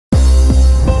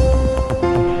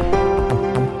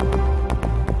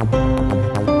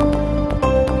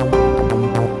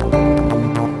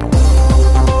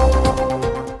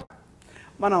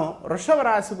వృషభ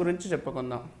రాశి గురించి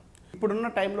చెప్పుకుందాం. ఇప్పుడున్న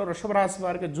టైంలో వృషభ రాశి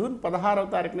వారికి జూన్ 16వ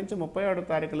తారీఖు నుంచి 37వ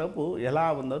తారీఖు లోపు ఎలా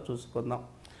ఉందో చూసుకుందాం.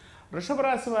 వృషభ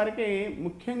రాశి వారికి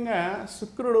ముఖ్యంగా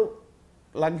శుక్రుడు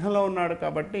లగ్నంలో ఉన్నాడు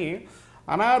కాబట్టి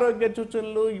అనారోగ్య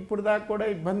సూచనలు ఇప్పుడు దాకా కూడా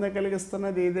ఇబ్బంది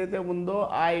కలిగిస్తున్నది ఏదైతే ఉందో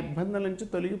ఆ ఇబ్బందుల నుంచి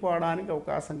తొలగిపోవడానికి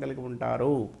అవకాశం కలిగి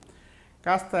ఉంటారు.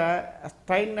 కాస్త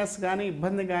స్ట్రైన్నెస్ కానీ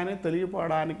ఇబ్బంది కానీ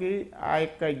తొలగిపోవడానికి ఆ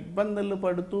యొక్క ఇబ్బందులు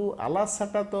పడుతూ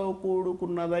అలసటతో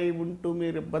కూడుకున్నదై ఉంటూ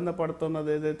మీరు ఇబ్బంది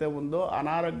పడుతున్నది ఏదైతే ఉందో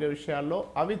అనారోగ్య విషయాల్లో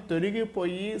అవి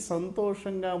తొలగిపోయి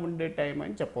సంతోషంగా ఉండే టైం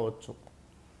అని చెప్పవచ్చు.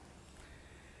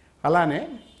 అలానే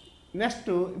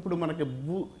నెక్స్ట్ ఇప్పుడు మనకి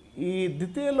ఈ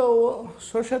ద్వితీయలో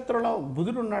స్వక్షేత్రంలో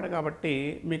బుధుడు ఉన్నాడు కాబట్టి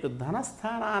మీకు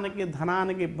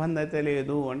ధనానికి ఇబ్బంది అయితే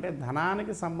లేదు. అంటే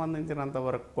ధనానికి సంబంధించినంత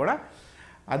వరకు కూడా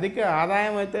అధిక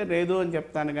ఆదాయం అయితే లేదు అని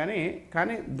చెప్తాను,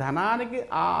 కానీ ధనానికి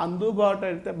ఆ అందుబాటు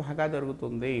అయితే బాగా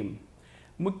జరుగుతుంది.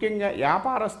 ముఖ్యంగా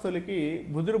వ్యాపారస్తులకి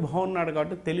బుధుడు బాగున్నాడు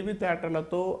కాబట్టి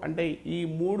తెలివితేటలతో అంటే ఈ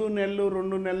 3 నెలలు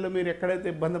 2 నెలలు మీరు ఎక్కడైతే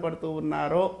ఇబ్బంది పడుతూ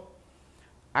ఉన్నారో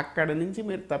అక్కడి నుంచి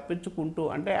మీరు తప్పించుకుంటూ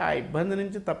అంటే ఆ ఇబ్బంది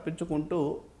నుంచి తప్పించుకుంటూ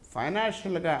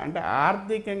ఫైనాన్షియల్గా అంటే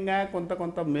ఆర్థికంగా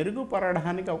కొంత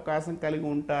మెరుగుపడడానికి అవకాశం కలిగి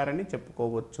ఉంటారని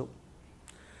చెప్పుకోవచ్చు.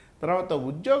 తర్వాత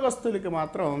ఉద్యోగస్తులకి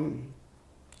మాత్రం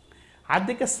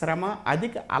అధిక శ్రమ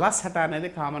అధిక అలసట అనేది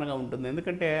కామన్గా ఉంటుంది.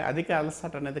 ఎందుకంటే అధిక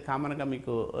అలసట అనేది కామన్గా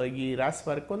మీకు ఈ రాశి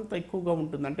వారికి కొంత ఎక్కువగా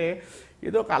ఉంటుంది. అంటే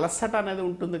ఏదో ఒక అలసట అనేది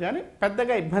ఉంటుంది కానీ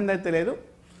పెద్దగా ఇబ్బంది అయితే లేదు.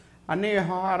 అన్ని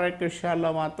వ్యవహారిక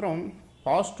విషయాల్లో మాత్రం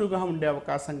పాజిటివ్గా ఉండే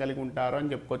అవకాశం కలిగి ఉంటారు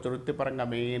అని చెప్పుకోవచ్చు వృత్తిపరంగా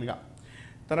మెయిన్గా.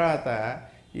 తర్వాత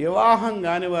వివాహం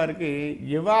కాని వారికి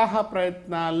వివాహ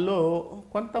ప్రయత్నాల్లో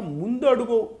కొంత ముందు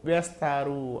అడుగు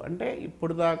వేస్తారు. అంటే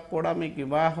ఇప్పుడు దాకా కూడా మీకు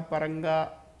వివాహపరంగా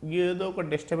ఏదో ఒక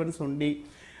డిస్టర్బెన్స్ ఉండి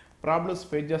ప్రాబ్లమ్స్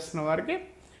ఫేస్ చేస్తున్న వారికి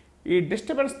ఈ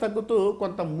డిస్టర్బెన్స్ తగ్గుతూ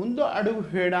కొంత ముందు అడుగు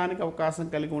వేయడానికి అవకాశం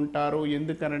కలిగి ఉంటారు.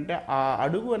 ఎందుకనంటే ఆ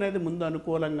అడుగు అనేది ముందు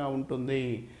అనుకూలంగా ఉంటుంది.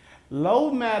 లవ్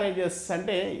మ్యారేజెస్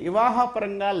అంటే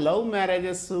వివాహపరంగా లవ్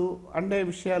మ్యారేజెస్ అంటే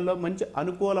విషయాల్లో మంచి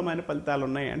అనుకూలమైన ఫలితాలు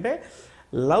ఉన్నాయి. అంటే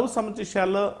లవ్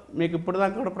విషయాల్లో మీకు ఇప్పుడు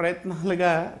దాకా కూడా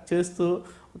ప్రయత్నాలుగా చేస్తూ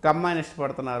ఒక అమ్మాయిని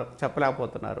ఇష్టపడుతున్నారు,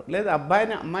 చెప్పలేకపోతున్నారు. లేదా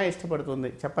అమ్మాయి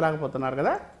ఇష్టపడుతుంది, చెప్పలేకపోతున్నారు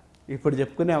కదా, ఇప్పుడు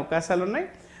చెప్పుకునే అవకాశాలు ఉన్నాయి.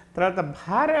 తర్వాత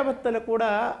భార్యాభర్తలు కూడా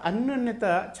అన్యోన్యత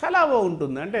చాలా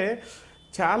బాగుంటుంది. అంటే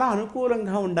చాలా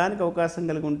అనుకూలంగా ఉండడానికి అవకాశం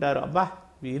కలిగి ఉంటారు. అబ్బా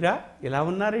వీరా ఇలా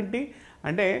ఉన్నారేంటి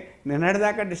అంటే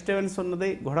నిన్నటిదాకా డిస్టర్బెన్స్ ఉన్నది,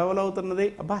 గొడవలు అవుతున్నది,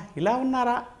 అబ్బా ఇలా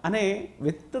ఉన్నారా అనే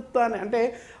వ్యక్తిత్వాన్ని అంటే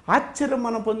ఆశ్చర్యం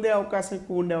మనం పొందే అవకాశం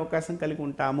ఎక్కువ ఉండే అవకాశం కలిగి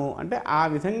ఉంటాము. అంటే ఆ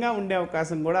విధంగా ఉండే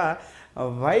అవకాశం కూడా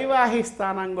వైవాహిక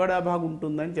స్థానం కూడా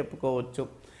బాగుంటుందని చెప్పుకోవచ్చు.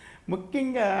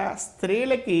 ముఖ్యంగా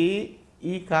స్త్రీలకి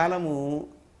ఈ కాలము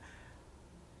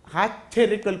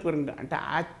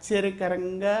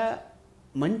ఆశ్చర్యకరంగా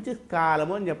మంచి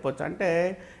కాలము అని చెప్పవచ్చు. అంటే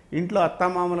ఇంట్లో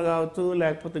అత్తమామలు కావచ్చు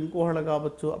లేకపోతే ఇంకోళ్ళు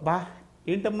కావచ్చు, అబ్బా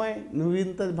ఏంటమ్మాయి నువ్వు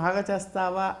ఇంత బాగా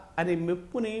చేస్తావా అని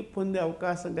మెప్పుని పొందే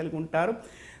అవకాశం కలిగి ఉంటారు.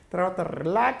 తర్వాత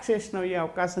రిలాక్సేషన్ అయ్యే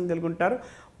అవకాశం కలిగి ఉంటారు.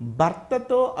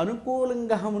 భర్తతో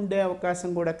అనుకూలంగా ఉండే అవకాశం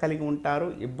కూడా కలిగి ఉంటారు.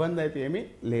 ఇబ్బంది అయితే ఏమీ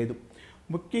లేదు.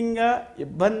 ముఖ్యంగా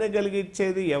ఇబ్బంది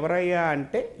కలిగించేది ఎవరయ్యా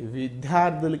అంటే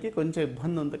విద్యార్థులకి కొంచెం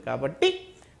ఇబ్బంది ఉంది కాబట్టి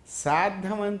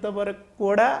సాధ్యమైనంత వరకు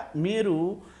కూడా మీరు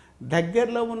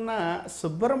దగ్గరలో ఉన్న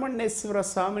సుబ్రహ్మణ్యేశ్వర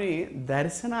స్వామిని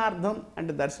దర్శనార్థం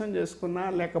అంటే దర్శనం చేసుకున్నా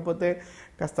లేకపోతే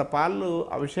కాస్త పాలు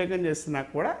అభిషేకం చేసినా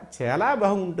కూడా చాలా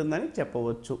బాగుంటుందని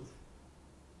చెప్పవచ్చు.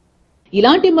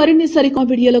 ఇలాంటి మరిన్ని సరికొత్త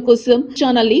వీడియోల కోసం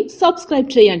ఛానల్ ని సబ్స్క్రైబ్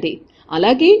చేయండి.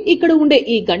 అలాగే ఇక్కడ ఉండే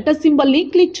ఈ గంట సింబల్ ని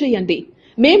క్లిక్ చేయండి.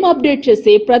 మేము అప్డేట్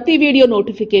చేసే ప్రతి వీడియో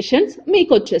నోటిఫికేషన్స్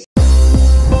మీకు వచ్చేస్తాయి.